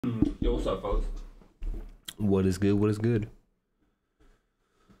What's up, folks? What is good? What is good?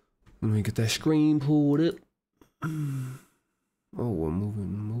 Let me get that screen pulled up. Oh, we're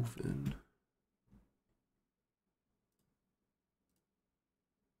moving.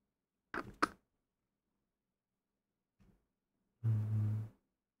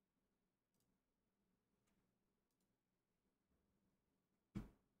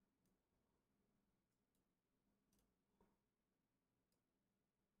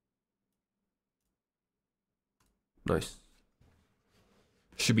 Nice.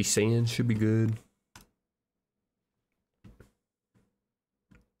 Should be sand, should be good.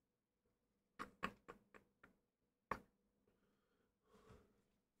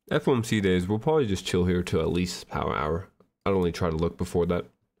 FOMC days, we'll probably just chill here till at least power hour. I'd only try to look before that.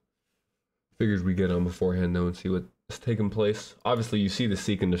 Figures we get on beforehand though and see what's taking place. Obviously you see the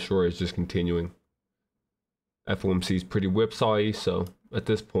seek and destroy is just continuing. FOMC is pretty whipsawy, so at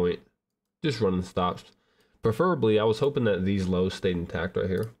this point, just running stops. Preferably, I was hoping that these lows stayed intact right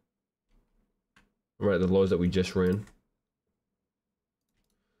here. Right, the lows that we just ran.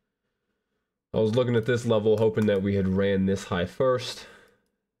 I was looking at this level, hoping that we had ran this high first,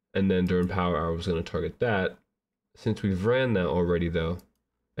 and then during power hour, I was going to target that. Since we've ran that already, though,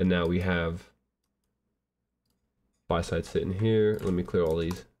 and now we have buy side sitting here. Let me clear all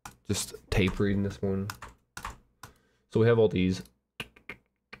these. Just tape reading this one. So we have all these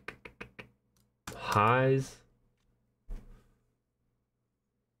highs.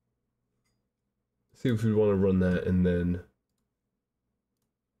 See if we want to run that and then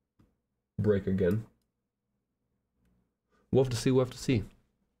break again. We'll have to see, we'll have to see.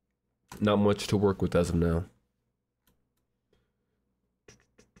 Not much to work with as of now.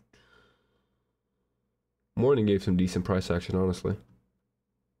 Morning gave some decent price action, honestly.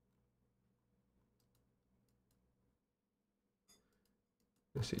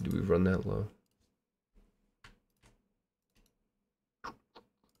 Let's see, do we run that low?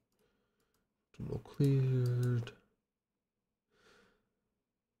 No cleared.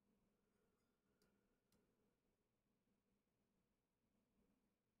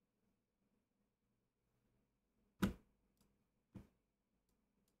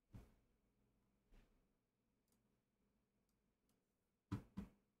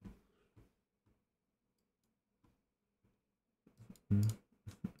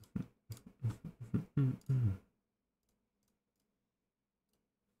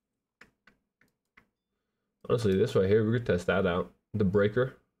 Honestly, this right here, we could test that out. The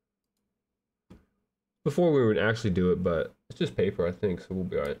breaker. Before we would actually do it, but it's just paper, I think, so we'll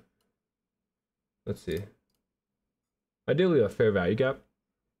be alright. Let's see. Ideally, a fair value gap.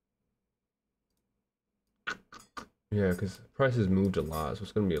 Yeah, because prices moved a lot, so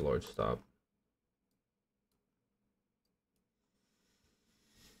it's going to be a large stop.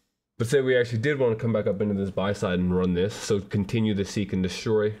 But say we actually did want to come back up into this buy side and run this, so continue the seek and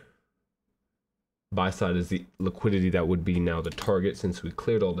destroy. Buy side is the liquidity that would be now the target since we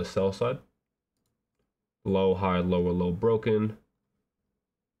cleared all the sell side. Low, high, lower, low, broken.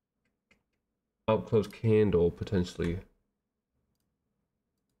 Up close candle, potentially.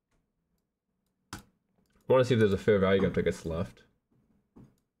 I want to see if there's a fair value gap that gets left.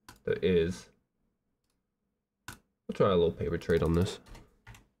 There is. I'll try a little paper trade on this.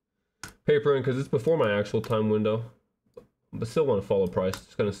 Paper in because it's before my actual time window. But still want to follow price.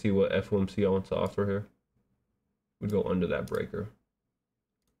 Just gonna see what FOMC wants to offer here. We'd go under that breaker.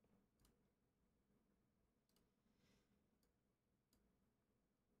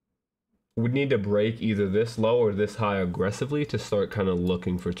 We'd need to break either this low or this high aggressively to start kind of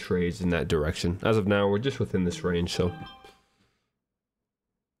looking for trades in that direction. As of now, we're just within this range, so.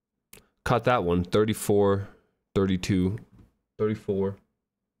 Caught that one, 34, 32, 34.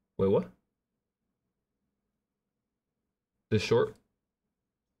 Wait, what? This short?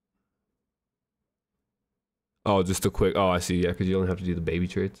 Oh, just a quick. Oh, I see. Yeah, because you only have to do the baby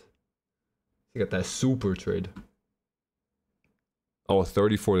trades. You got that super trade. Oh,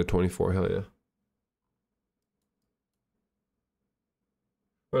 34 to 24. Hell yeah.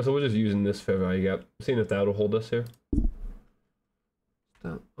 Alright, so we're just using this fair value gap. Seeing if that'll hold us here.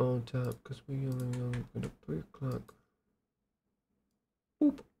 Stop on top because we only got a 3 o'clock.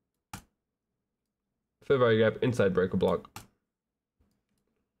 Boop. Fair value gap, inside breaker block.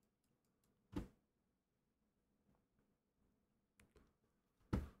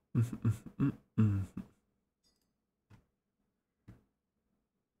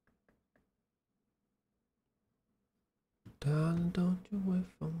 Darling, don't you wait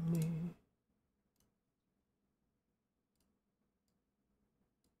for me.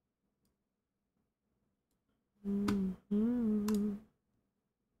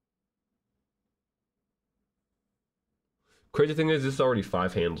 Crazy thing is, this is already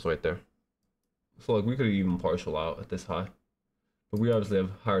 5 handles right there. So like we could even partial out at this high. But we obviously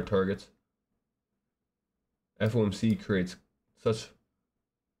have higher targets. FOMC creates such,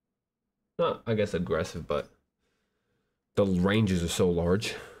 not I guess aggressive, but the ranges are so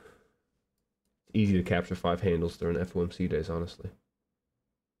large. It's easy to capture 5 handles during FOMC days, honestly.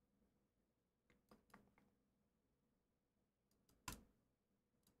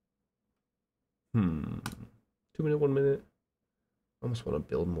 Hmm. 2 minute, 1 minute. I almost want to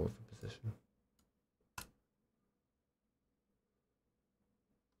build more of a position.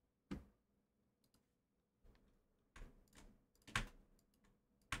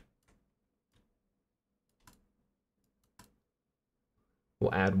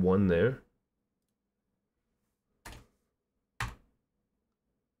 We'll add 1 there.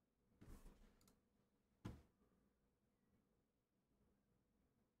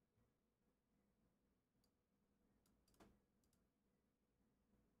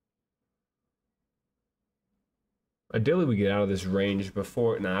 Ideally, we get out of this range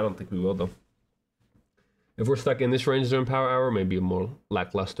before. Nah, I don't think we will, though. If we're stuck in this range during power hour, maybe more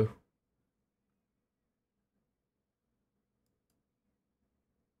lackluster.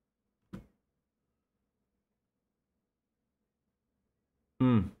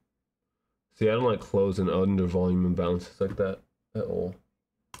 See, I don't like closing under volume imbalances like that at all.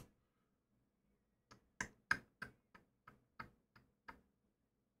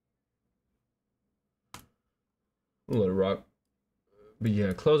 I'll let it rock. But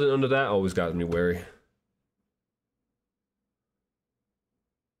yeah, closing under that always got me wary.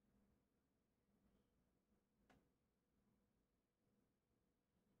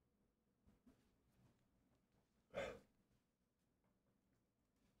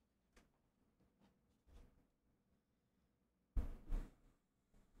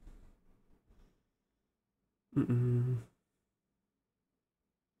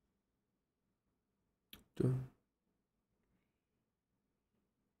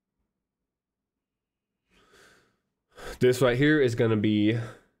 This right here is going to be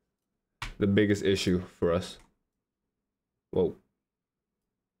the biggest issue for us. Whoa.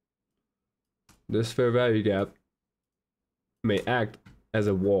 This fair value gap may act as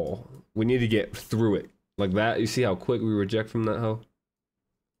a wall. We need to get through it. Like that. You see how quick we reject from that hoe?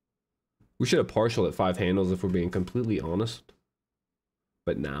 We should have partial at 5 handles if we're being completely honest.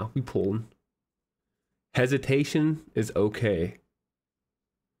 But now we pulling. Hesitation is okay.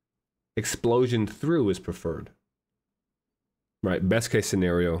 Explosion through is preferred. Right, best case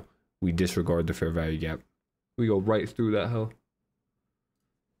scenario, we disregard the fair value gap. We go right through that hoe.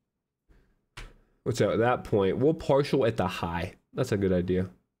 Which at that point, we'll partial at the high. That's a good idea.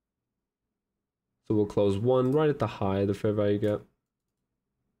 So we'll close 1 right at the high, the fair value gap.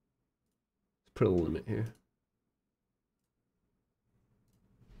 Let's put a limit here.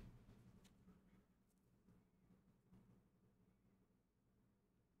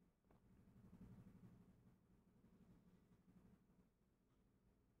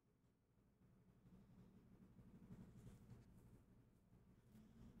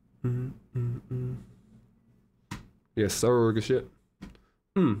 Yes, sir, good shit.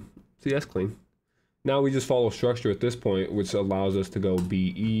 See, that's clean. Now we just follow structure at this point, which allows us to go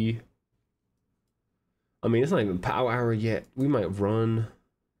BE. I mean, it's not even power hour yet. We might run.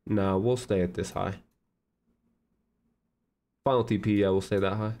 Nah, we'll stay at this high. Final TP, yeah, we'll stay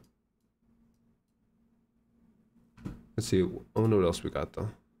that high. Let's see. I wonder what else we got, though.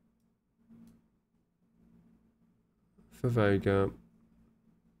 Fair value gap.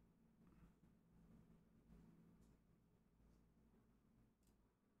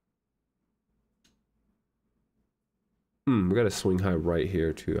 We got a swing high right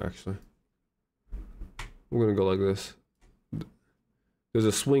here too, actually. We're gonna go like this. There's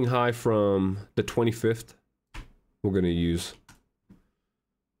a swing high from the 25th. We're gonna use.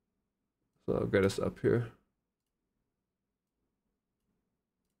 So I'll get us up here.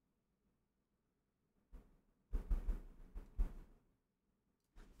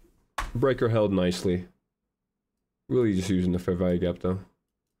 Breaker held nicely. Really just using the fair value gap though.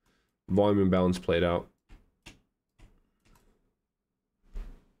 Volume imbalance played out.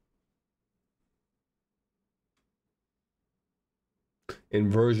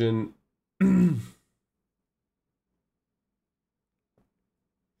 Inversion.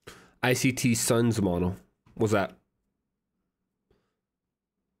 ICT Suns model. What's that?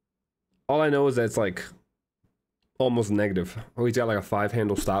 All I know is that it's like almost negative. Oh, he's got like a 5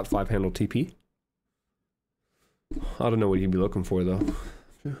 handle stop, 5 handle TP. I don't know what he'd be looking for though.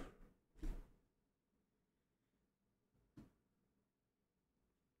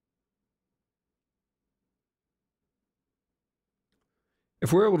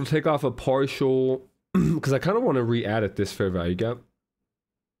 If we're able to take off a partial, because I kind of want to re-add at this fair value gap.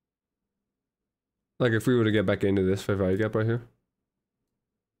 Like if we were to get back into this fair value gap right here.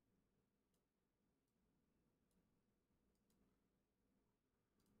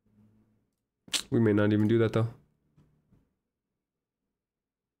 We may not even do that though.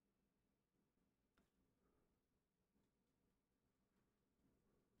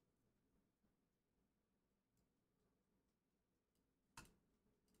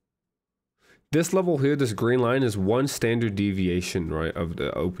 This level here, this green line is one standard deviation, right, of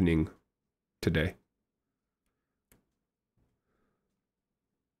the opening today.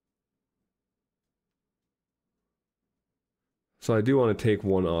 So I do want to take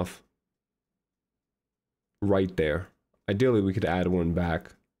one off right there. Ideally, we could add one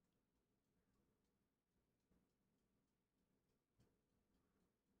back.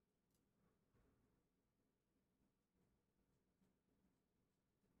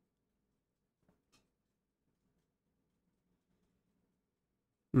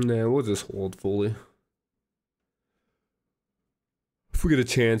 Nah, we'll just hold fully. If we get a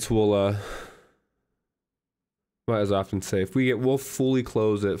chance, we'll as I often say, we'll fully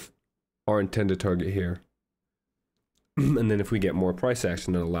close at our intended target here. And then if we get more price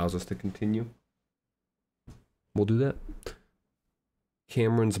action that allows us to continue, we'll do that.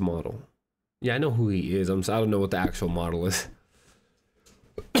 Cameron's model. Yeah, I know who he is. I don't know what the actual model is.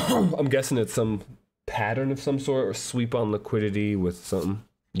 I'm guessing it's some pattern of some sort or sweep on liquidity with something.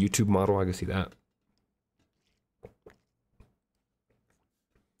 YouTube model, I can see that.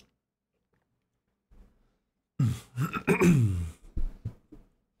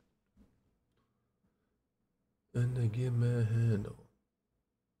 And I give my handle.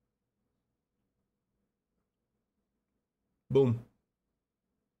 Boom.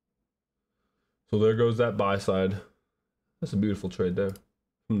 So there goes that buy side. That's a beautiful trade there.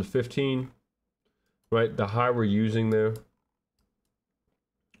 From the 15, right? The high we're using there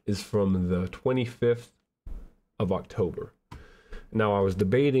is from the 25th of October. Now I was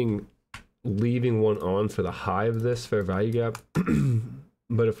debating leaving one on for the high of this fair value gap.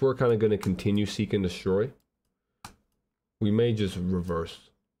 But if we're kind of going to continue seek and destroy, we may just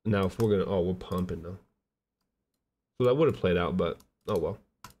reverse. Now if we're going to, we're pumping now. So that would have played out, but oh well.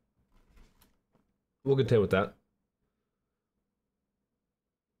 We'll contend with that.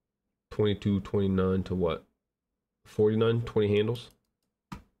 22, 29 to what? 49, 20 handles.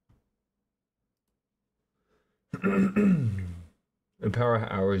 And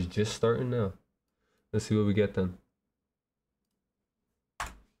power hour is just starting now. Let's see what we get then.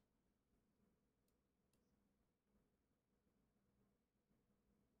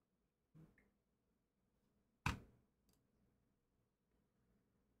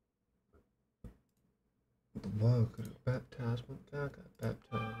 Wow, could have baptized when God got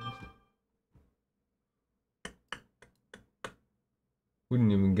baptized. We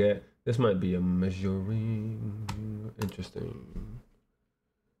didn't even get, this might be a measuring, interesting.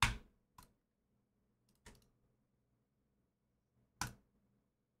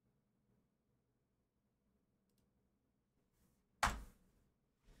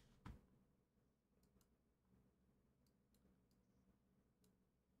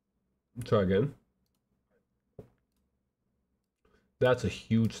 Try again. That's a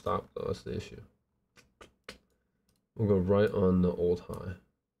huge stop though, that's the issue. We'll go right on the old high.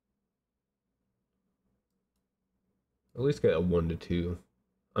 At least get a 1 to 2.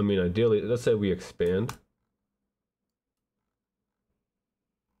 I mean, ideally, let's say we expand.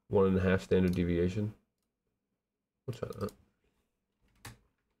 1.5 standard deviation. We'll try that.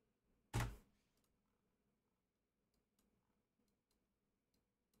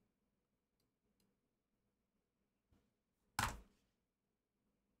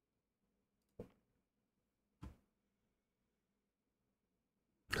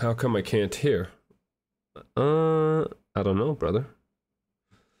 How come I can't hear? I don't know, brother.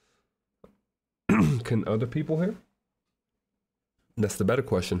 Can other people hear? That's the better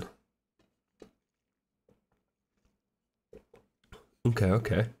question.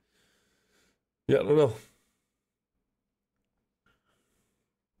 Okay. Yeah, I don't know.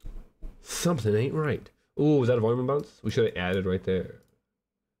 Something ain't right. Oh, was that a volume bounce? We should have added right there.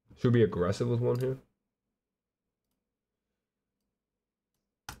 Should we be aggressive with one here?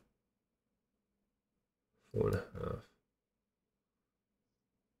 Four and a half.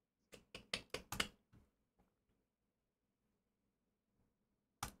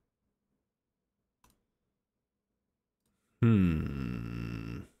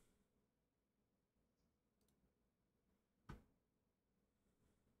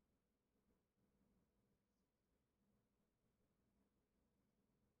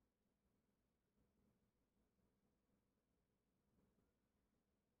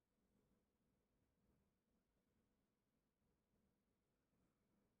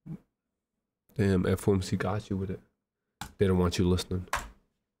 Damn, FOMC got you with it. They don't want you listening.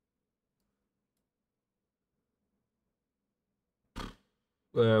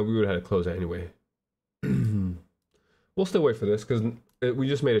 We would have had to close it anyway. We'll still wait for this because we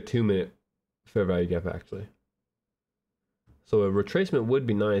just made a 2-minute fair value gap actually. So a retracement would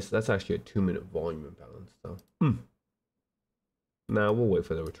be nice. That's actually a 2-minute volume imbalance though. Nah, we'll wait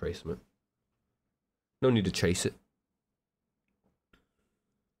for the retracement. No need to chase it.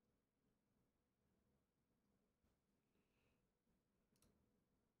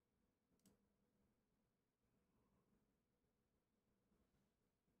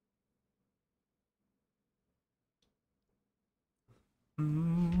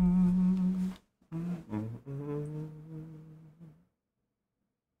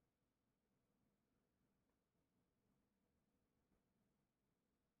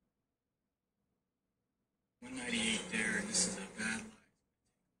 There, and this is a bad line.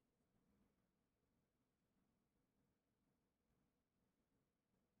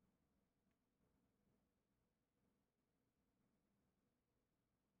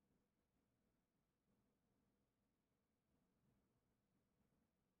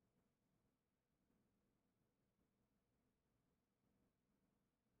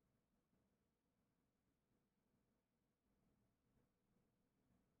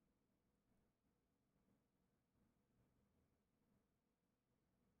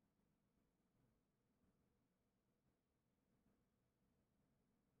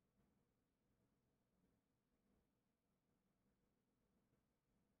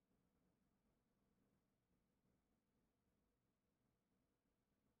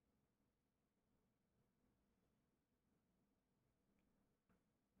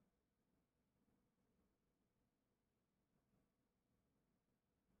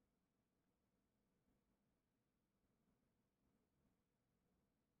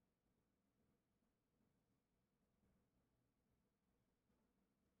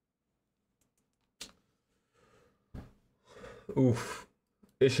 Oof.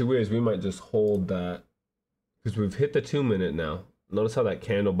 Issue is we might just hold that because we've hit the 2-minute now. Notice how that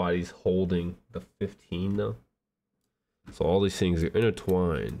candle body's holding the 15 though. So all these things are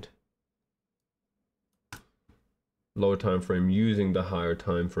intertwined. Lower time frame using the higher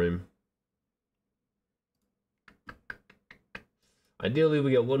time frame. Ideally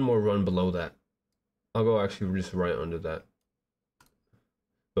we get one more run below that. I'll go actually just right under that.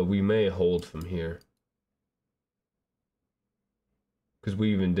 But we may hold from here. Because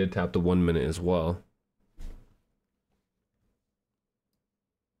we even did tap the 1 minute as well.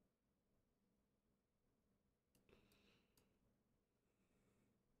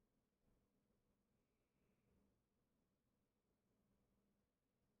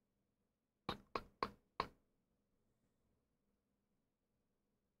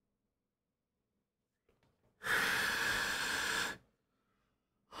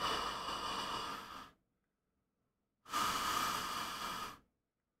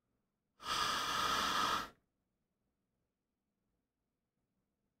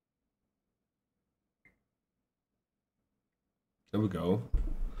 There we go.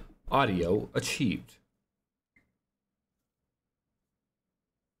 Audio achieved.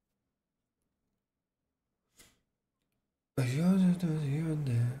 Yeah,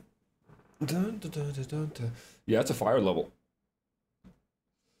 it's a fire level.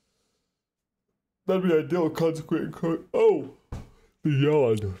 That'd be ideal. Consecrated code. Oh,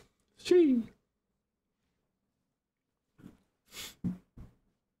 beyond. She.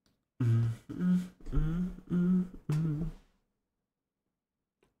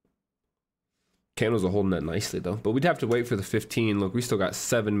 Candles are holding that nicely though, but we'd have to wait for the 15. Look, we still got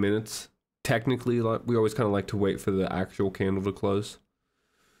 7 minutes. Technically, we always kind of like to wait for the actual candle to close.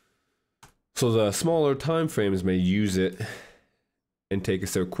 So the smaller time frames may use it and take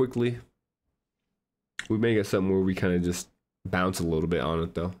us there quickly. We may get something where we kind of just bounce a little bit on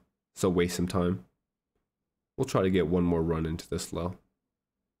it though, so waste some time. We'll try to get one more run into this low.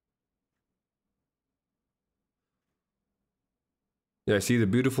 Yeah, see the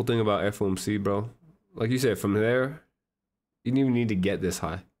beautiful thing about FOMC, bro. Like you said, from there, you didn't even need to get this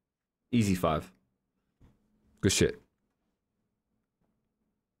high. Easy 5. Good shit.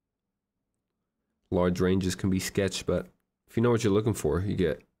 Large ranges can be sketched, but if you know what you're looking for, you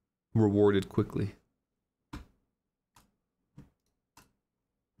get rewarded quickly.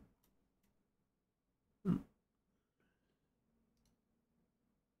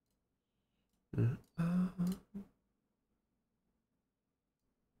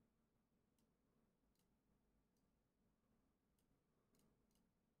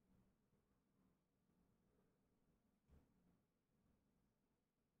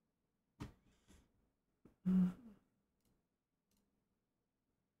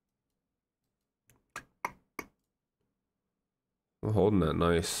 We're holding that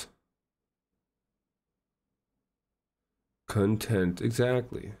nice. Content,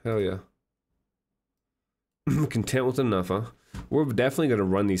 exactly. Hell yeah. Content with enough, huh? We're definitely gonna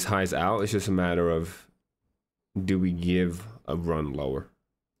run these highs out. It's just a matter of, do we give a run lower?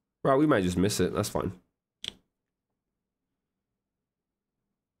 Right, we might just miss it. That's fine.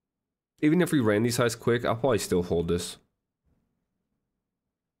 Even if we ran these highs quick, I'll probably still hold this.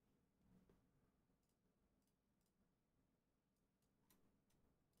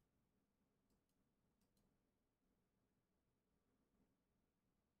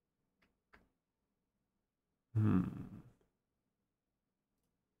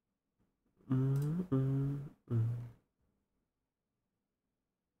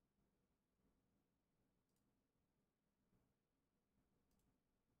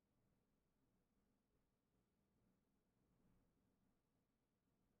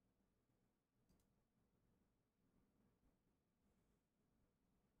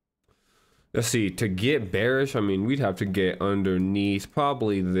 Let's see, to get bearish, I mean, we'd have to get underneath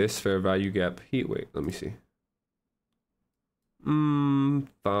probably this fair value gap. Wait, let me see.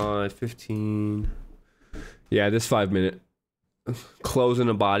 5:15. Yeah, this 5 minute. Closing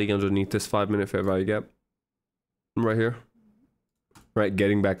a body underneath this 5 minute fair value gap. Right here. Right,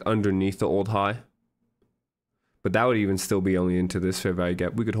 getting back underneath the old high. But that would even still be only into this fair value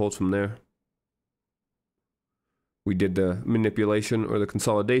gap. We could hold from there. We did the manipulation or the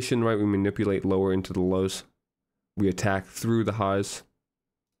consolidation, right? We manipulate lower into the lows. We attack through the highs.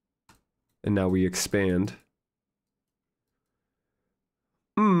 And now we expand.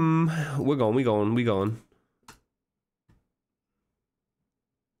 We're going.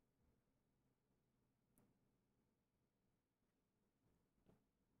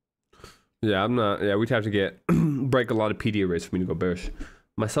 Yeah, I'm not. Yeah, we'd have to get break a lot of PD arrays for me to go bearish.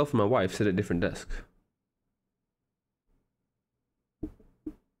 Myself and my wife sit at different desks.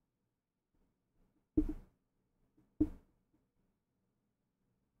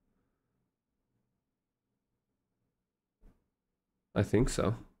 I think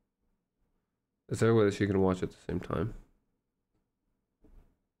so. Is there a way that she can watch at the same time?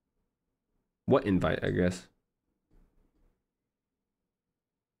 What invite, I guess?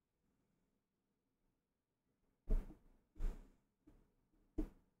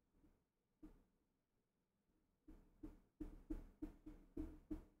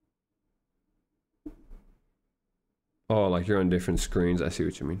 Oh, like you're on different screens. I see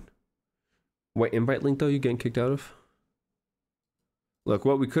what you mean. What invite link though you getting kicked out of? Look,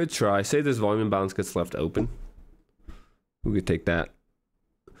 what we could try, say this volume imbalance gets left open. We could take that.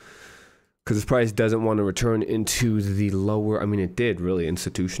 Because this price doesn't want to return into the lower, I mean it did really,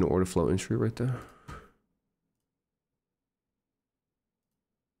 institutional order flow entry right there.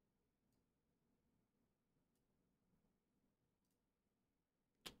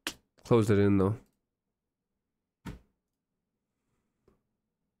 Closed it in though.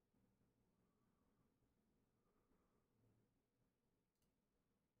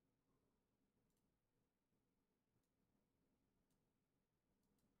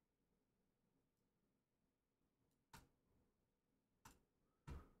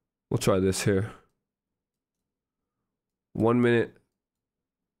 We'll try this here. 1 minute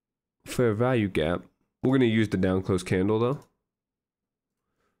fair value gap. We're going to use the down close candle though.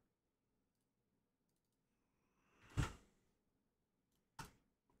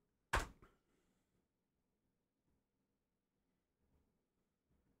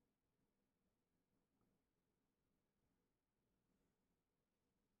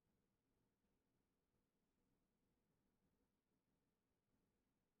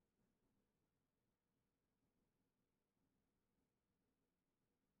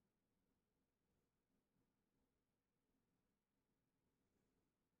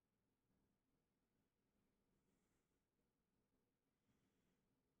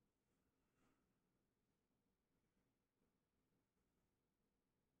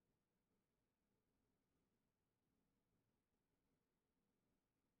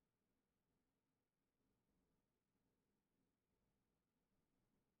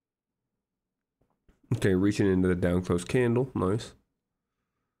 Okay, reaching into the down close candle. Nice.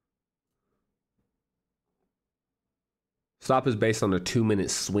 Stop is based on a 2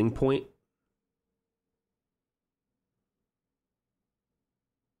 minute swing point.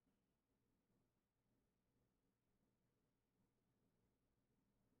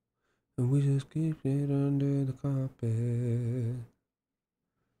 And we just keep it under the carpet.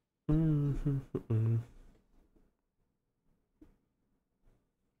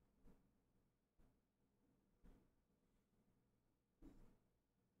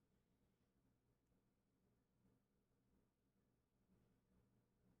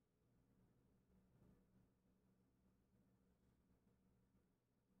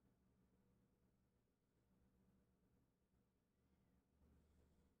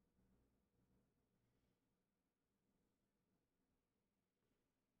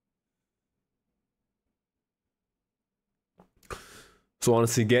 So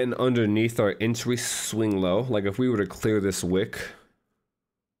honestly, getting underneath our entry swing low, like if we were to clear this wick,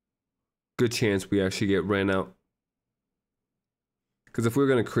 good chance we actually get ran out. Because if we're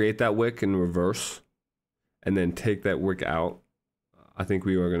going to create that wick in reverse and then take that wick out, I think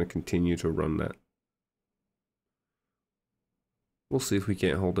we are going to continue to run that. We'll see if we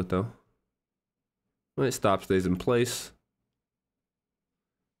can't hold it though. When it stops, stays in place.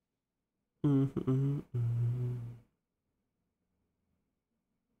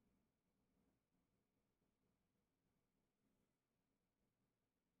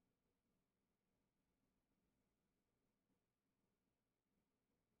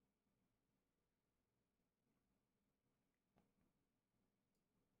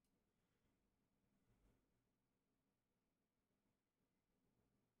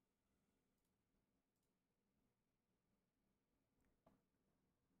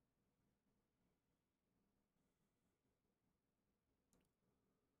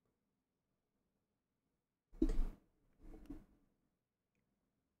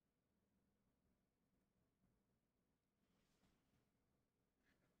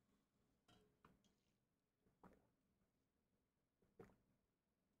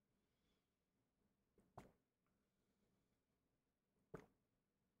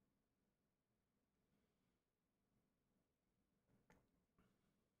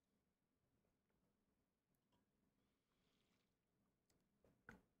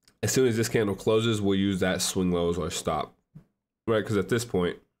 As soon as this candle closes, we'll use that swing low as our stop. Right, because at this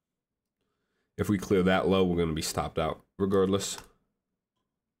point, if we clear that low, we're going to be stopped out regardless.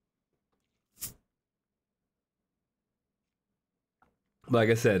 Like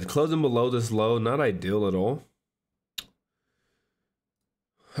I said, closing below this low, not ideal at all.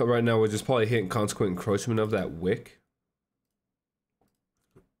 Right now, we're just probably hitting consequent encroachment of that wick.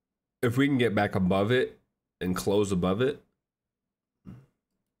 If we can get back above it and close above it,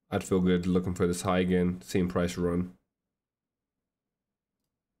 I'd feel good looking for this high again, seeing price run.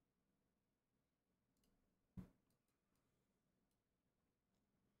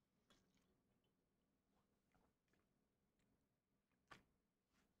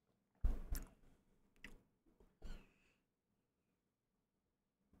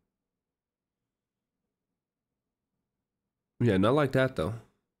 Yeah, not like that though.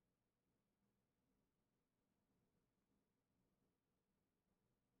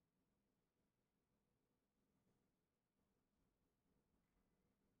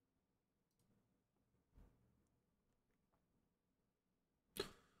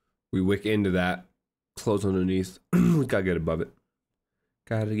 We wick into that, close underneath. We gotta get above it.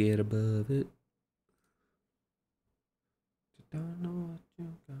 Gotta get above it. Don't know what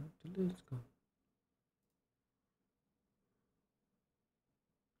you got to lose. Go.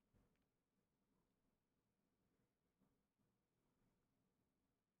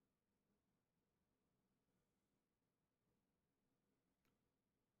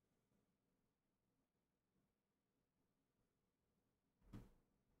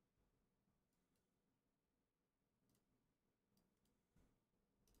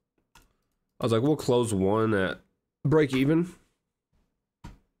 I was like, we'll close one at break even.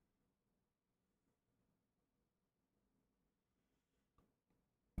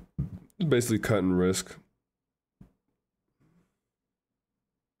 Basically cutting risk.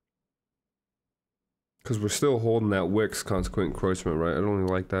 Because we're still holding that wicks consequent encroachment, right? I don't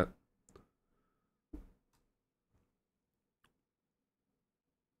really like that.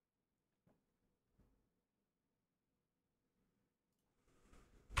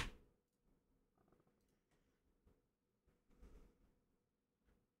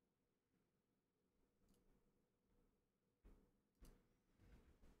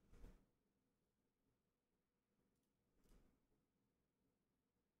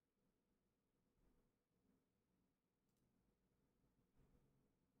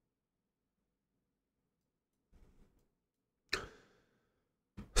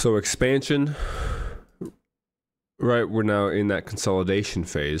 So expansion, right? We're now in that consolidation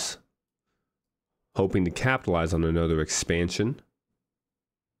phase, hoping to capitalize on another expansion.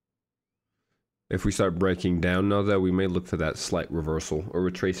 If we start breaking down now, though, we may look for that slight reversal or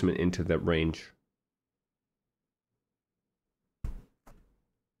retracement into that range.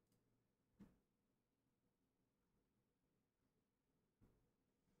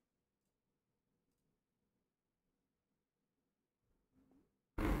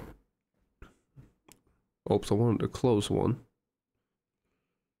 Oops, I wanted to close one.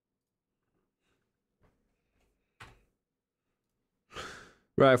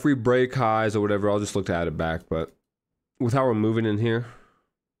 Right, if we break highs or whatever, I'll just look to add it back. But with how we're moving in here,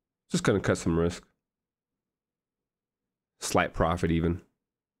 just gonna cut some risk. Slight profit even.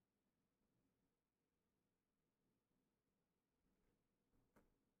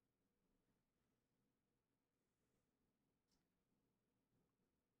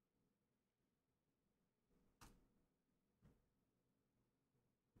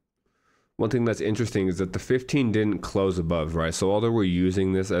 One thing that's interesting is that the 15 didn't close above, right? So although we're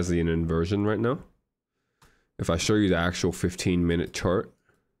using this as an inversion right now, if I show you the actual 15-minute chart,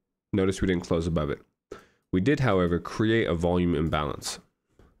 notice we didn't close above it. We did, however, create a volume imbalance.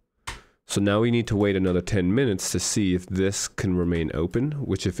 So now we need to wait another 10 minutes to see if this can remain open,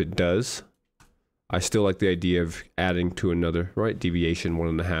 which if it does, I still like the idea of adding to another, right? Deviation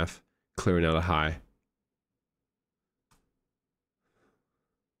 1.5, clearing out a high.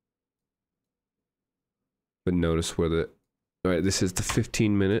 But notice where the, all right, this is the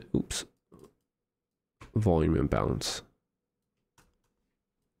 15-minute, oops, volume imbalance.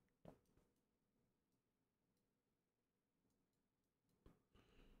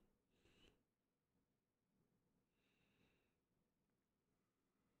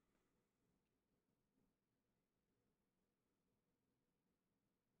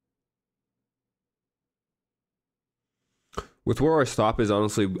 With where our stop is,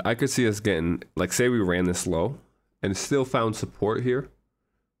 honestly, I could see us getting, like, say we ran this low and still found support here.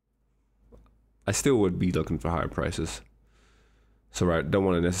 I still would be looking for higher prices. So I don't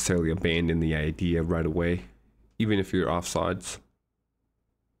want to necessarily abandon the idea right away, even if you're offsides.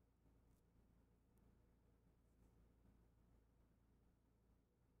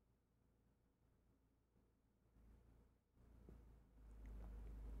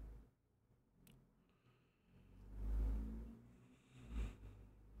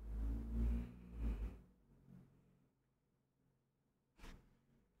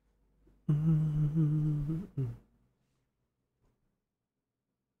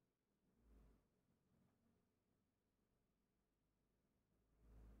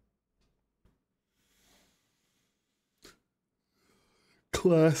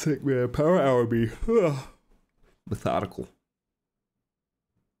 Classic, man. Power hour be methodical.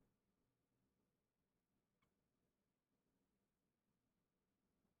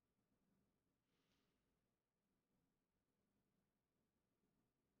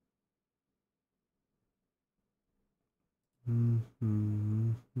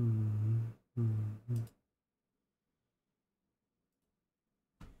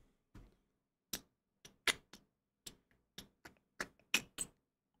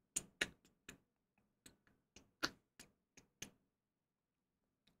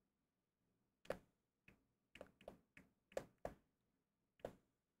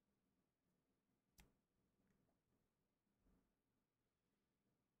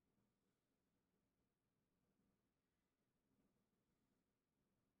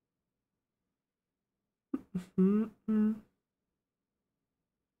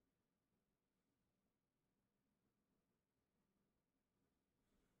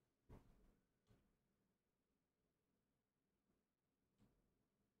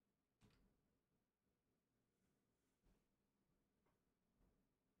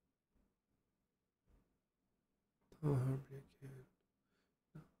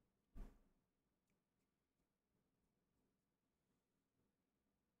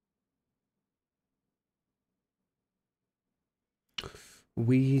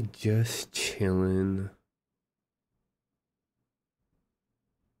 We just chilling.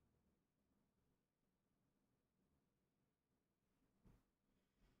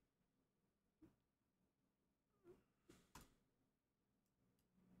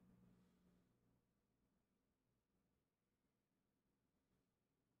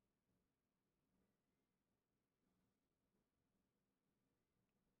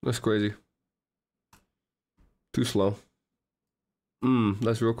 That's crazy. Too slow.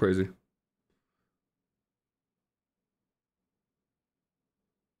 That's real crazy.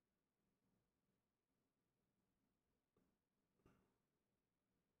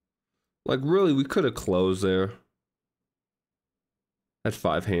 Like, really, we could have closed there at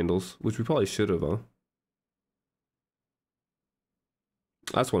 5 handles, which we probably should have, huh?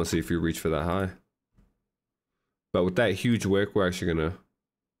 I just want to see if we reach for that high. But with that huge wick, we're actually gonna...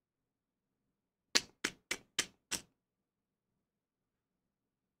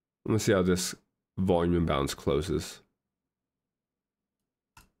 Let's see how this volume imbalance closes.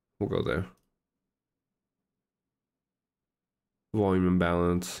 We'll go there. Volume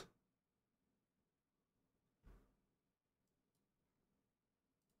imbalance.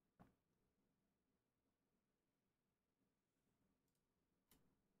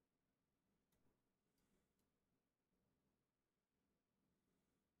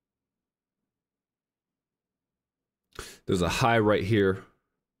 There's a high right here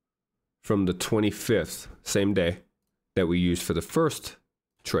from the 25th, same day, that we used for the first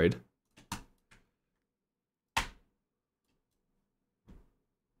trade.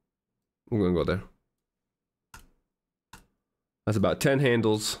 We're gonna go there. That's about 10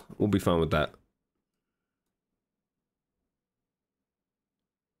 handles. We'll be fine with that.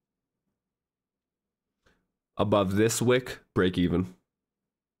 Above this wick, break even.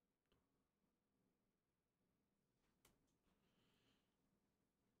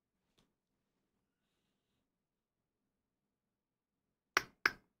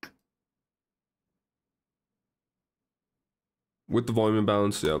 With the volume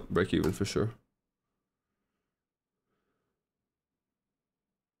imbalance, yep, break even for sure.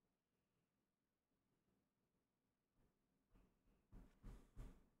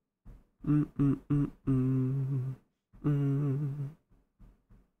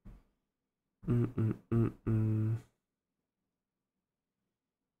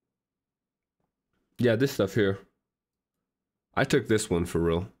 Yeah, this stuff here. I took this one for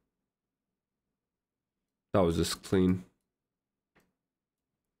real. That was just clean.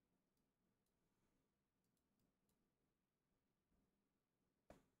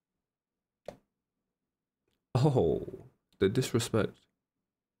 Oh, the disrespect.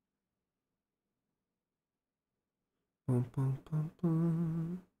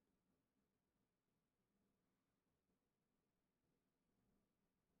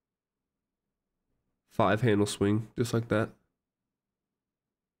 5 handle swing, just like that.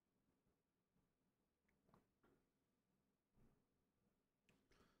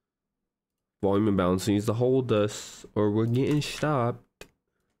 Volume imbalance needs to hold us, or we're getting stopped.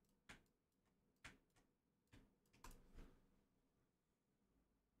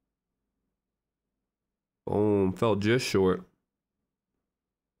 Boom, fell just short.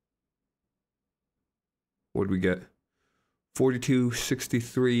 What did we get?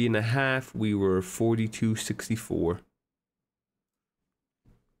 42.63 and a half. We were 42.64.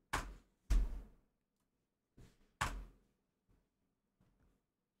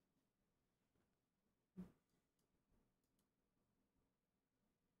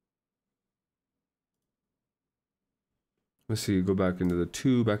 Let's see, go back into the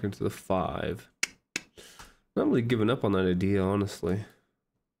 2, back into the 5. Not really giving up on that idea, honestly.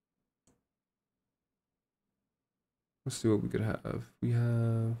 Let's see what we could have. We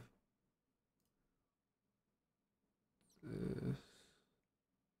have this.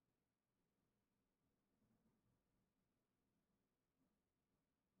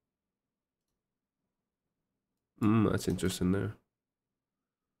 That's interesting there.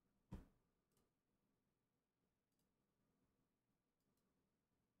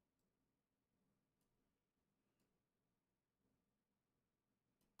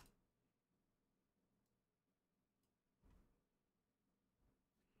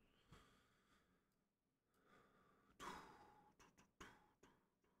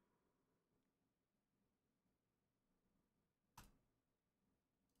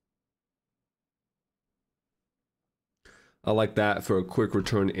 I like that for a quick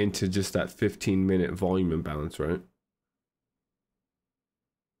return into just that 15-minute volume imbalance, right?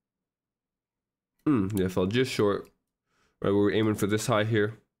 Yeah, fell just short. Right, we were aiming for this high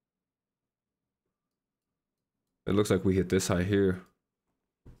here. It looks like we hit this high here.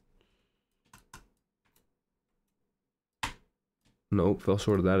 Nope, fell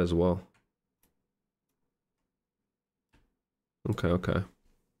short of that as well. Okay, okay.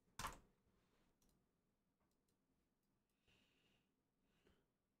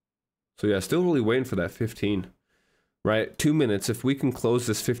 So yeah, still really waiting for that 15. Right, 2 minutes. If we can close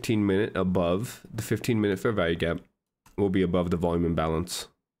this 15-minute above the 15-minute fair value gap, we'll be above the volume imbalance.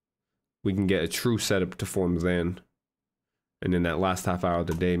 We can get a true setup to form then. And in that last half hour of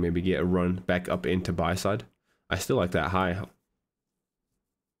the day, maybe get a run back up into buy side. I still like that high.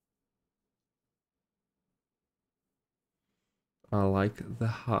 I like the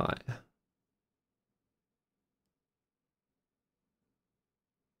high.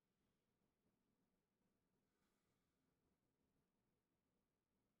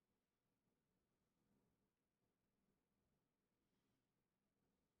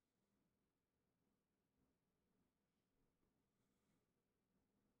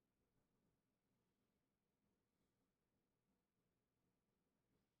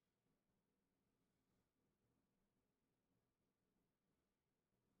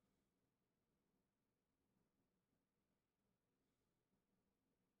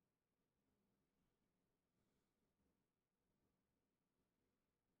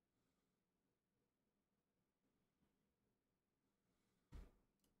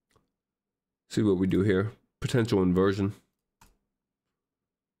 See what we do here. potential inversion.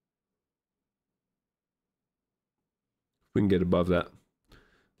 We can get above that.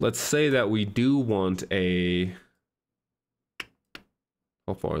 Let's say that we do want a,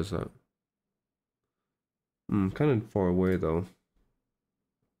 how far is that? Kind of far away though.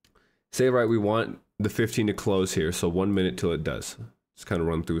 Say, right, we want the 15 to close here, so 1 minute till it does. Just kind of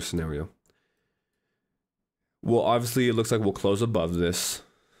run through a scenario. Well, obviously it looks like we'll close above this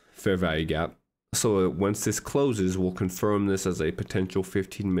fair value gap. So once this closes, we'll confirm this as a potential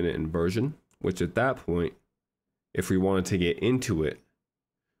 15-minute inversion, which at that point, if we wanted to get into it,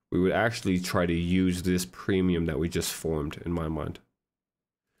 we would actually try to use this premium that we just formed, in my mind.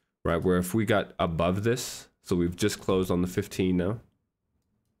 Right, where if we got above this, so we've just closed on the 15 now.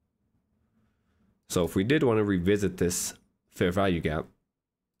 So if we did want to revisit this fair value gap,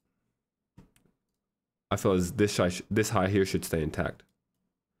 I feel as this high here should stay intact.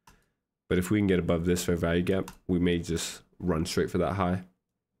 But if we can get above this fair value gap, we may just run straight for that high.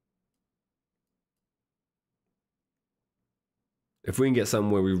 If we can get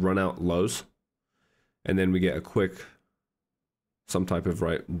something where we run out lows, and then we get a quick, some type of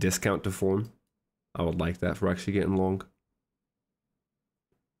discount to form, I would like that for actually getting long.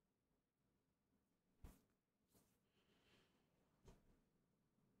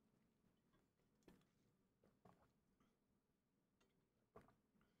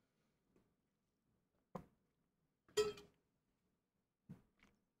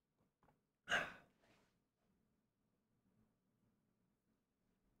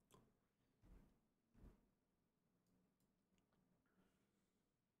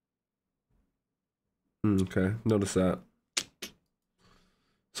 Okay, notice that.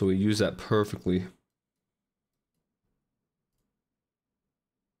 So we use that perfectly.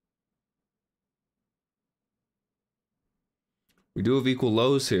 We do have equal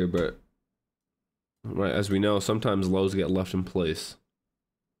lows here, but right, as we know, sometimes lows get left in place.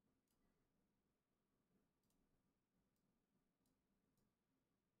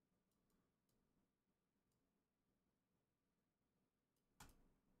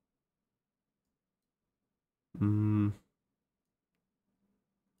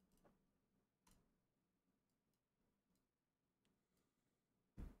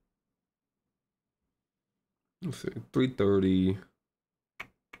 Let's see, 330.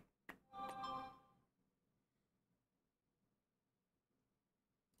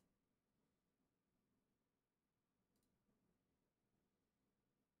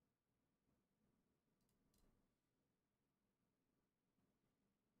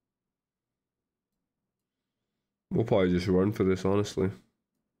 We'll probably just run for this, honestly.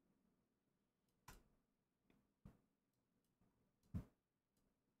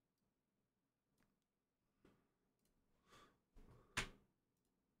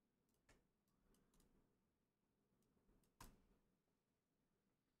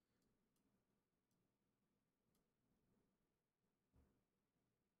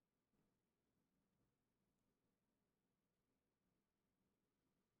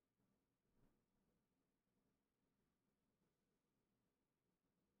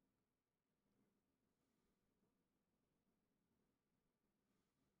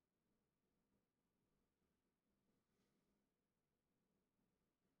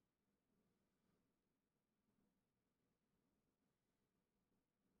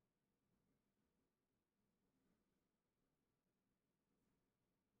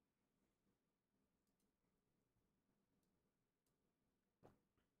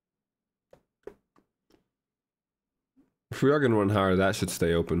 If we are going to run higher, that should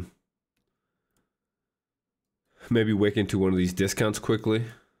stay open. Maybe wick into one of these discounts quickly.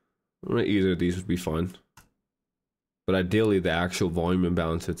 Either of these would be fine. But ideally, the actual volume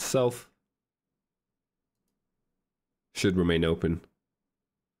imbalance itself should remain open.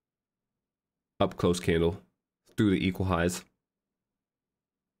 Up close candle through the equal highs.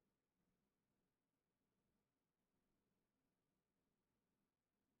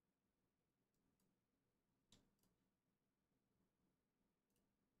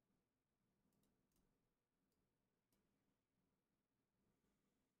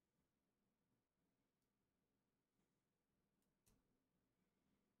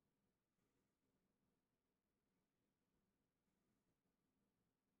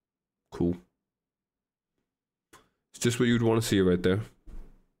 Cool. It's just what you'd want to see right there.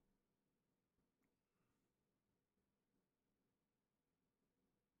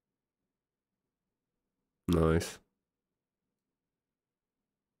 Nice.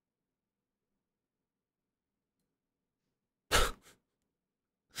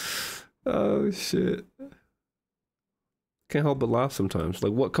 Oh shit. Can't help but laugh sometimes.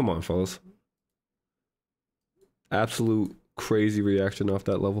 Like, what? Come on, fellas. Absolute crazy reaction off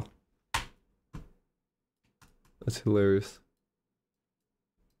that level. That's hilarious.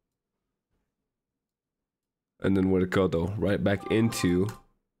 And then where'd it go though? Right back into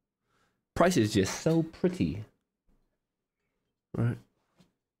price is just so pretty. Right.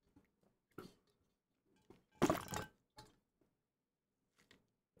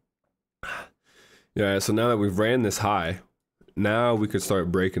 Yeah, so now that we've ran this high, now we could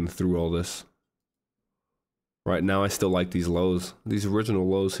start breaking through all this. Right now I still like these lows, these original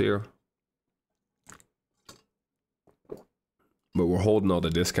lows here. But we're holding all the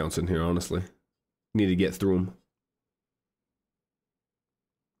discounts in here, honestly. Need to get through them.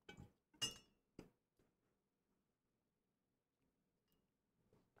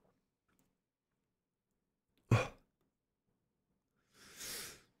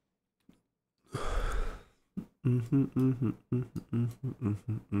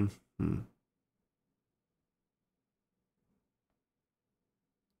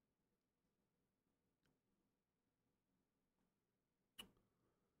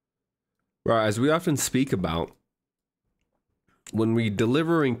 Right, as we often speak about, when we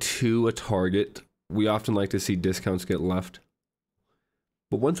delivering to a target, we often like to see discounts get left.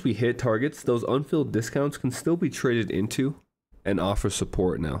 But once we hit targets, those unfilled discounts can still be traded into and offer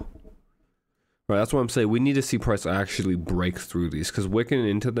support now. Right, that's why I'm saying we need to see price actually break through these, because wicking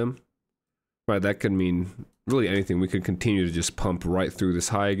into them, right, that could mean really anything. We could continue to just pump right through this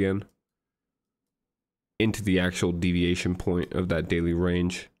high again into the actual deviation point of that daily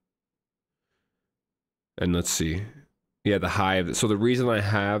range. And let's see. Yeah, the high of it. So the reason I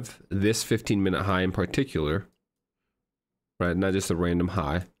have this 15-minute high in particular, right, not just a random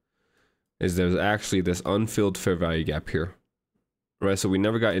high, is there's actually this unfilled fair value gap here. Right, so we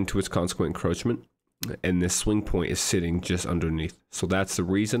never got into its consequent encroachment, and this swing point is sitting just underneath. So that's the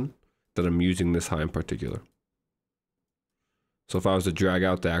reason that I'm using this high in particular. So if I was to drag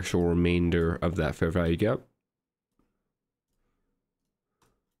out the actual remainder of that fair value gap,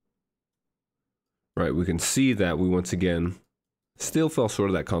 right, we can see that we once again still fell short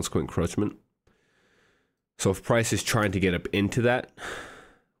of that consequent encroachment. So if price is trying to get up into that,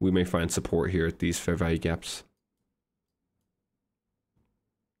 we may find support here at these fair value gaps.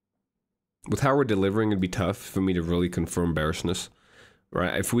 With how we're delivering, it'd be tough for me to really confirm bearishness,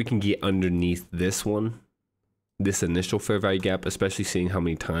 right? If we can get underneath this one, this initial fair value gap, especially seeing how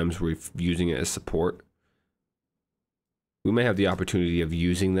many times we're using it as support, we may have the opportunity of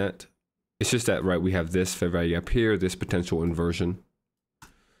using that. It's just that, right, we have this fair value up here, this potential inversion.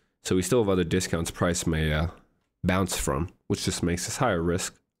 So we still have other discounts price may bounce from, which just makes us higher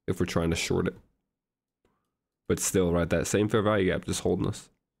risk if we're trying to short it. But still, right, that same fair value gap just holding us.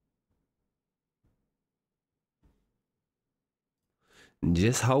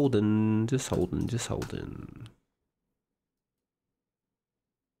 Just holding, just holding, just holding.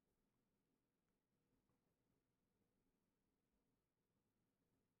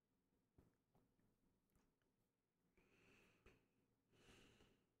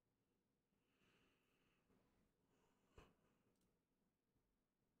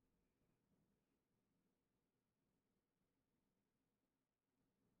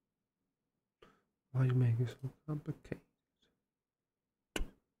 Why are you making it so complicated?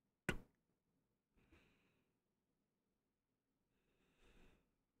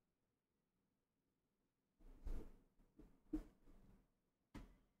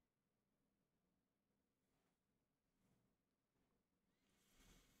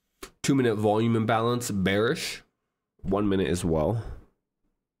 Two-minute volume imbalance, bearish. 1 minute as well.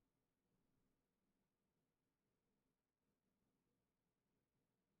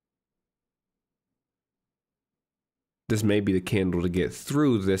 This may be the candle to get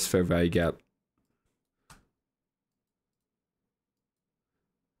through this fair value gap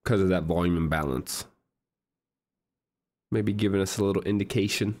because of that volume imbalance. Maybe giving us a little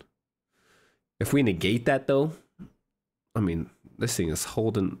indication. If we negate that though, I mean, this thing is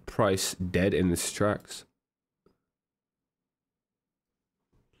holding price dead in its tracks.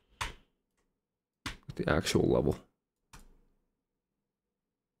 At the actual level.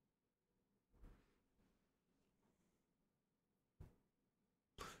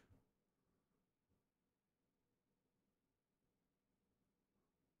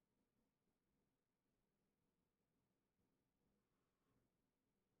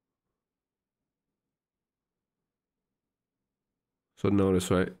 So notice,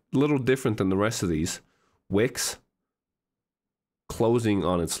 right? A little different than the rest of these. Wicks closing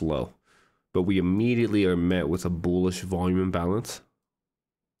on its low. But we immediately are met with a bullish volume imbalance.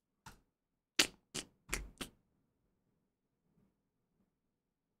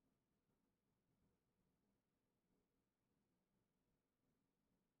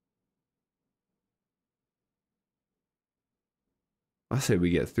 I say we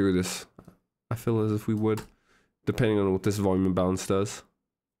get through this. I feel as if we would, depending on what this volume imbalance does.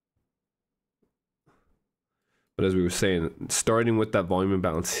 But as we were saying, starting with that volume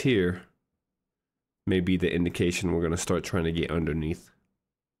imbalance here may be the indication we're going to start trying to get underneath.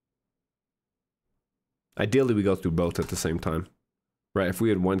 Ideally, we go through both at the same time, right? If we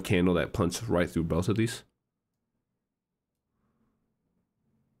had one candle that punched right through both of these.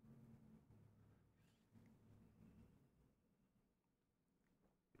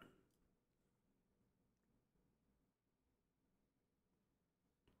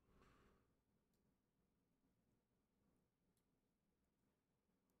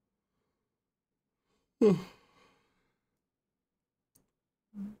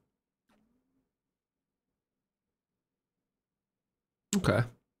 Okay.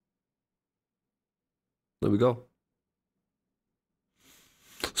 There we go.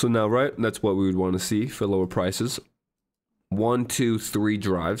 So now, right, that's what we would want to see for lower prices. 1, 2, 3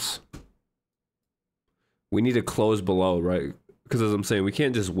 drives. We need to close below, right? Because as I'm saying, we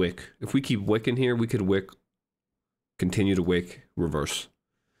can't just wick. If we keep wicking here, we could wick, continue to wick, reverse.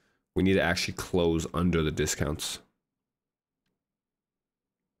 We need to actually close under the discounts.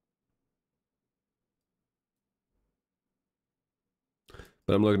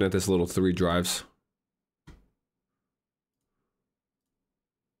 But I'm looking at this little 3 drives.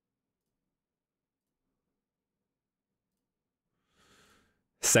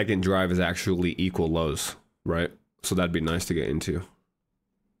 Second drive is actually equal lows, right? So that'd be nice to get into.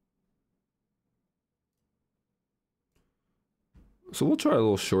 So we'll try a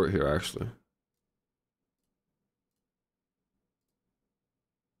little short here, actually.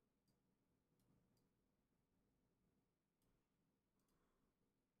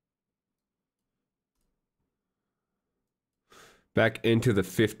 Back into the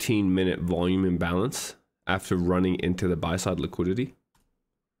 15-minute volume imbalance after running into the buy side liquidity.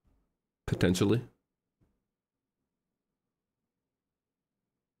 Potentially.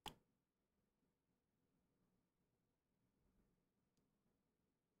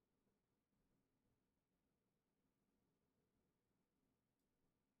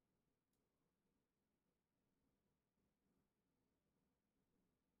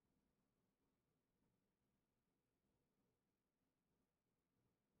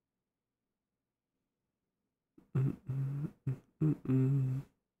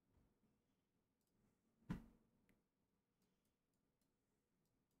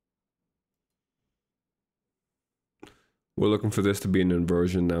 We're looking for this to be an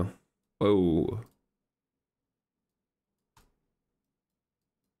inversion now. Oh.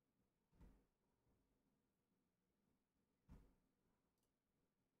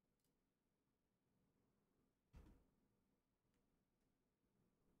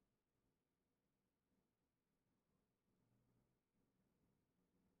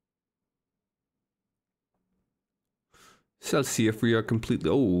 So let's see if we are completely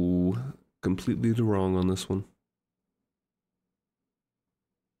wrong on this one.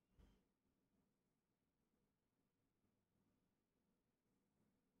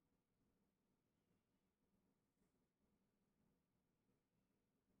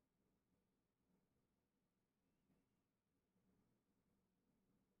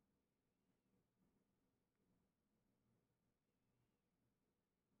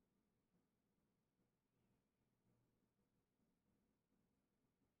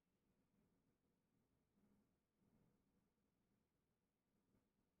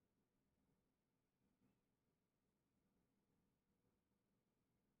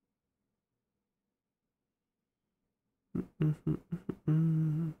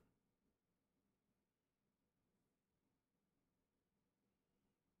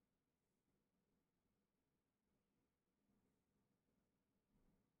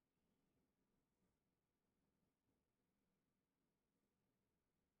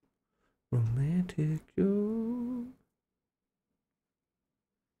 Romantic yo.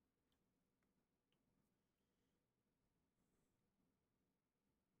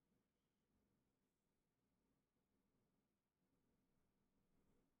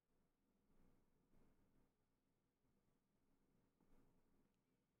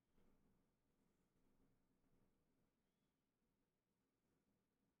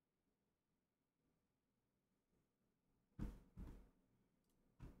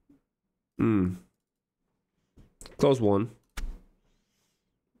 Close one.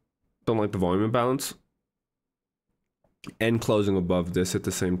 Don't like the volume imbalance. And closing above this at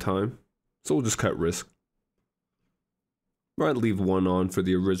the same time. So we'll just cut risk. Right, leave one on for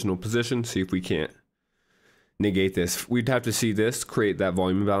the original position. See if we can't negate this. We'd have to see this create that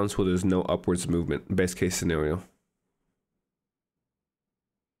volume imbalance where there's no upwards movement. Best case scenario.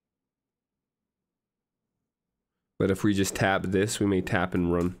 But if we just tap this, we may tap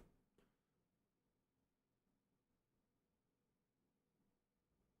and run.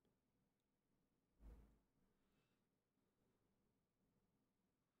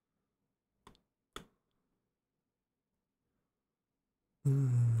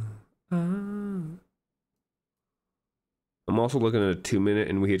 I'm also looking at a 2-minute,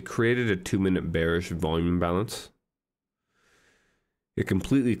 and we had created a 2-minute bearish volume imbalance. It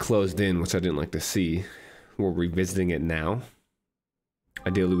completely closed in, which I didn't like to see. We're revisiting it now.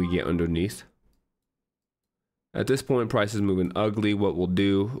 Ideally, we get underneath. At this point, price is moving ugly. What we'll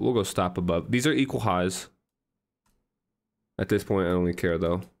do, we'll go stop above. These are equal highs. At this point, I don't really care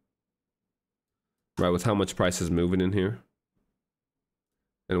though. Right, with how much price is moving in here.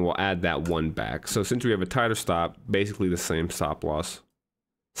 And we'll add that one back. So since we have a tighter stop, basically the same stop loss.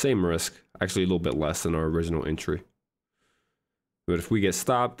 Same risk, actually a little bit less than our original entry. But if we get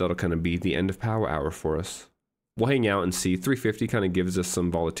stopped, that'll kind of be the end of power hour for us. We'll hang out and see. 350 kind of gives us some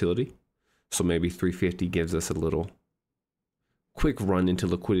volatility. So maybe 350 gives us a little quick run into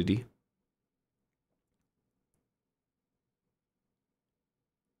liquidity.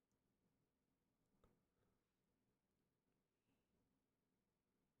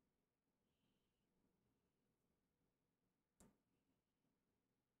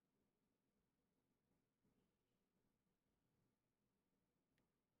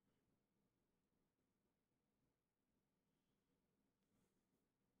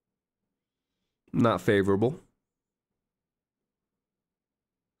 Not favorable.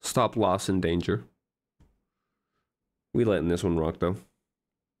 Stop loss in danger. We letting this one rock though.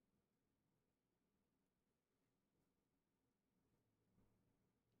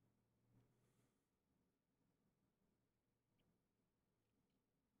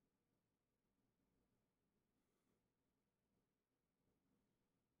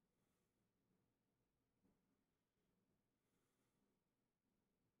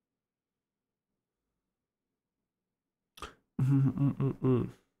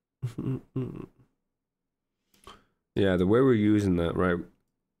 Yeah, the way we're using that, right?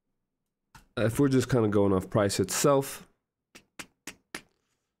 If we're just kind of going off price itself,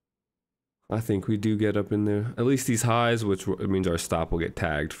 I think we do get up in there. At least these highs, which means our stop will get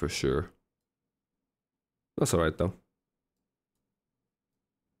tagged for sure. That's all right though.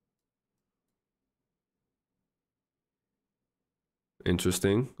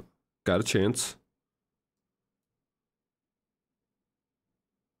 Interesting. Got a chance.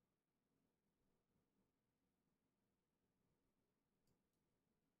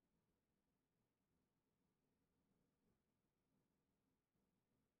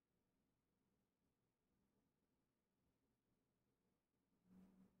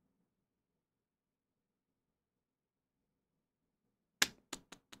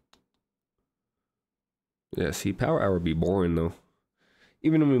 Yeah, see, power hour be boring though.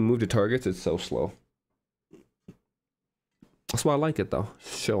 Even when we move to targets, it's so slow. That's why I like it though.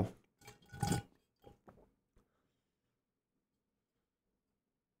 Chill.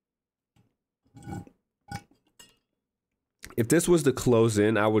 If this was to close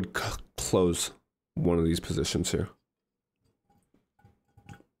in, I would close one of these positions here.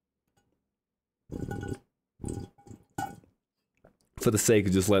 For the sake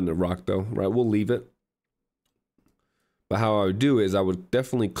of just letting it rock though, right? We'll leave it. But how I would do is I would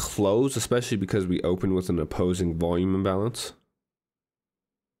definitely close, especially because we open with an opposing volume imbalance.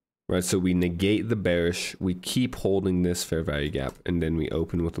 Right, so we negate the bearish, we keep holding this fair value gap, and then we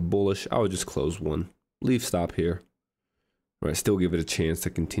open with a bullish. I would just close one. Leave stop here. Right, still give it a chance to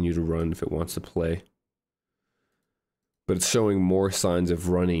continue to run if it wants to play. But it's showing more signs of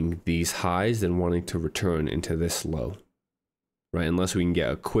running these highs than wanting to return into this low. Right, unless we can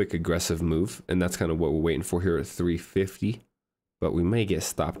get a quick aggressive move, and that's kind of what we're waiting for here at 350. But we may get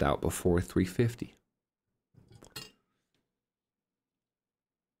stopped out before 350.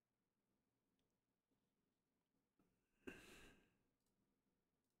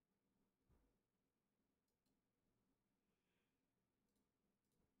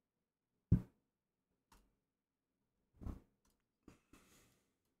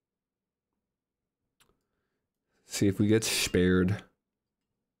 See if we get spared.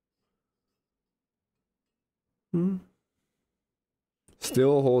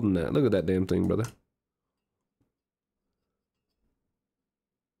 Still holding that. Look at that damn thing, brother.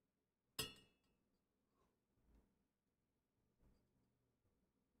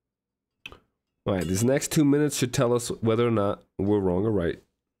 All right, these next 2 minutes should tell us whether or not we're wrong or right.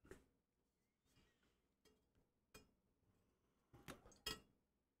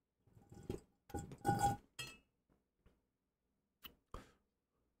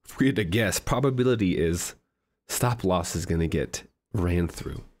 If we had to guess, probability is stop loss is going to get ran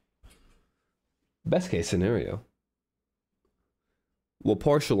through. Best case scenario. We'll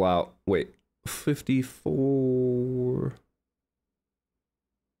partial out. Wait, 54.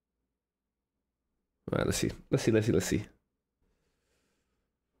 All right, let's see.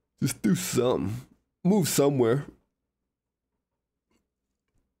 Just do something. Move somewhere.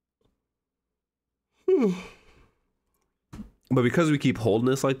 But because we keep holding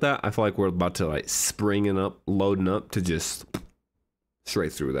this like that, I feel like we're about to like springing up, loading up to just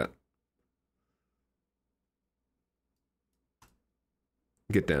straight through that.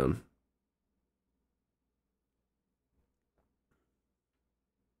 Get down.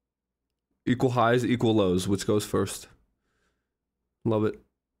 Equal highs, equal lows. Which goes first? Love it.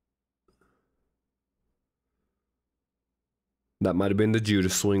 That might have been the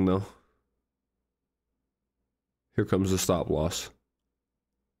Judas swing though. Here comes the stop loss.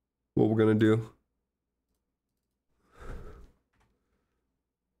 What we're gonna do?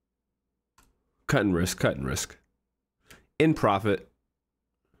 Cut and risk, cut and risk. In profit.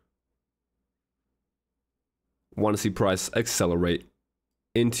 Want to see price accelerate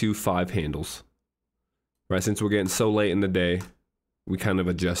into 5 handles. Right, since we're getting so late in the day, we kind of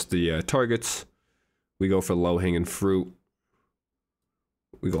adjust the targets. We go for low hanging fruit.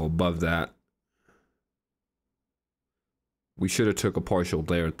 We go above that. We should have took a partial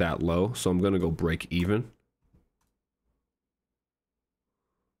there at that low, so I'm going to go break even.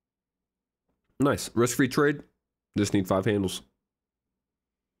 Nice. Risk-free trade. Just need 5 handles.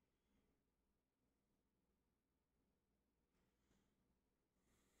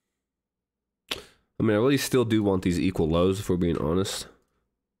 I mean, I really still do want these equal lows, if we're being honest.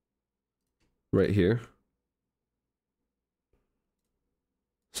 Right here.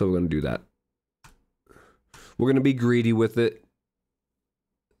 So we're going to do that. We're going to be greedy with it.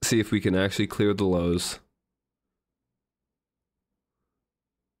 See if we can actually clear the lows.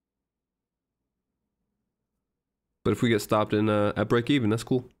 But if we get stopped in at break even, that's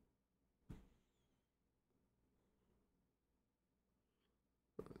cool.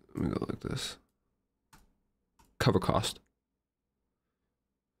 Let me go like this. Cover cost.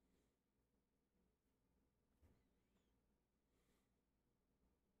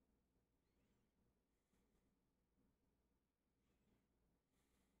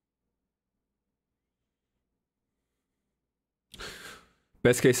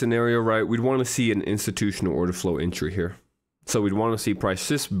 Best case scenario, right? We'd want to see an institutional order flow entry here. So we'd want to see price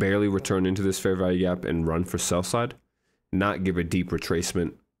just barely return into this fair value gap and run for sell side, not give a deep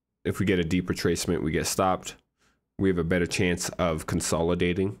retracement. If we get a deep retracement, we get stopped. We have a better chance of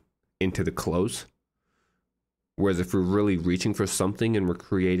consolidating into the close. Whereas if we're really reaching for something and we're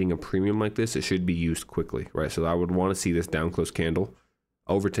creating a premium like this, it should be used quickly, right? So I would want to see this down close candle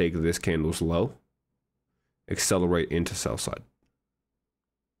overtake this candle's low, accelerate into sell side.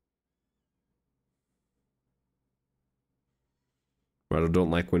 Right, I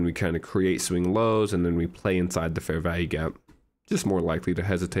don't like when we kind of create swing lows and then we play inside the fair value gap. Just more likely to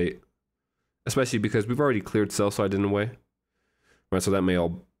hesitate, especially because we've already cleared sell side in a way. Right, so that may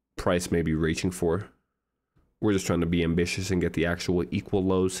all price may be reaching for. We're just trying to be ambitious and get the actual equal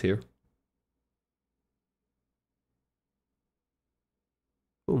lows here.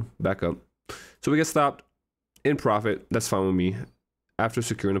 Boom, back up. So we get stopped in profit. That's fine with me after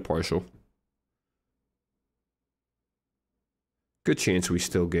securing a partial. Good chance we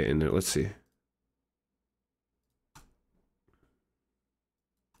still get in there. Let's see.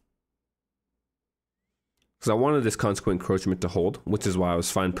 Because I wanted this consequent encroachment to hold, which is why I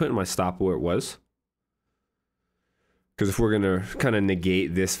was fine putting my stop where it was. Because if we're going to kind of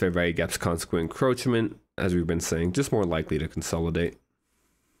negate this fair value gap's consequent encroachment, as we've been saying, just more likely to consolidate.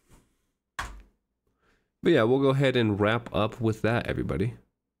 But yeah, we'll go ahead and wrap up with that, everybody.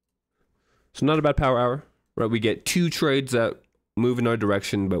 So not a bad power hour, right? We get 2 trades that move in our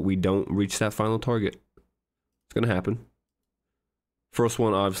direction, but we don't reach that final target. It's going to happen. First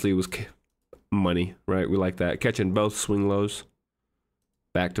one obviously was money, right? We like that. Catching both swing lows.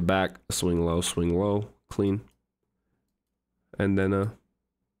 Back to back, swing low, clean. And then,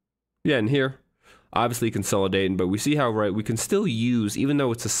 yeah, and here, obviously consolidating, but we see how, right, we can still use, even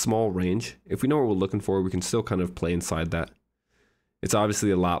though it's a small range, if we know what we're looking for, we can still kind of play inside that. It's obviously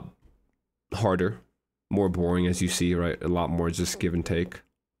a lot harder, more boring, as you see, right? A lot more just give and take.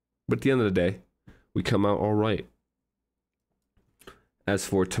 But at the end of the day, we come out all right. As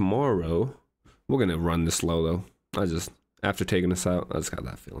for tomorrow, we're going to run this low, though. After taking this out, I just got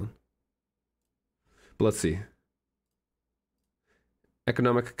that feeling. But let's see.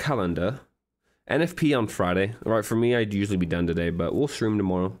 Economic calendar. NFP on Friday. All right, for me, I'd usually be done today, but we'll stream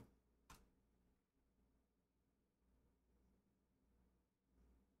tomorrow.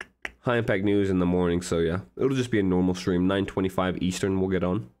 high impact news in the morning. So yeah, it'll just be a normal stream. 9:25 Eastern we'll get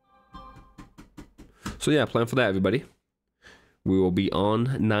on. So yeah, plan for that, everybody. We will be on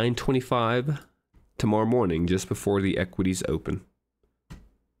 9:25 tomorrow morning, just before the equities open.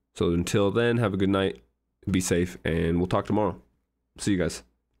 So until then, have a good night, be safe, and we'll talk tomorrow. See you guys.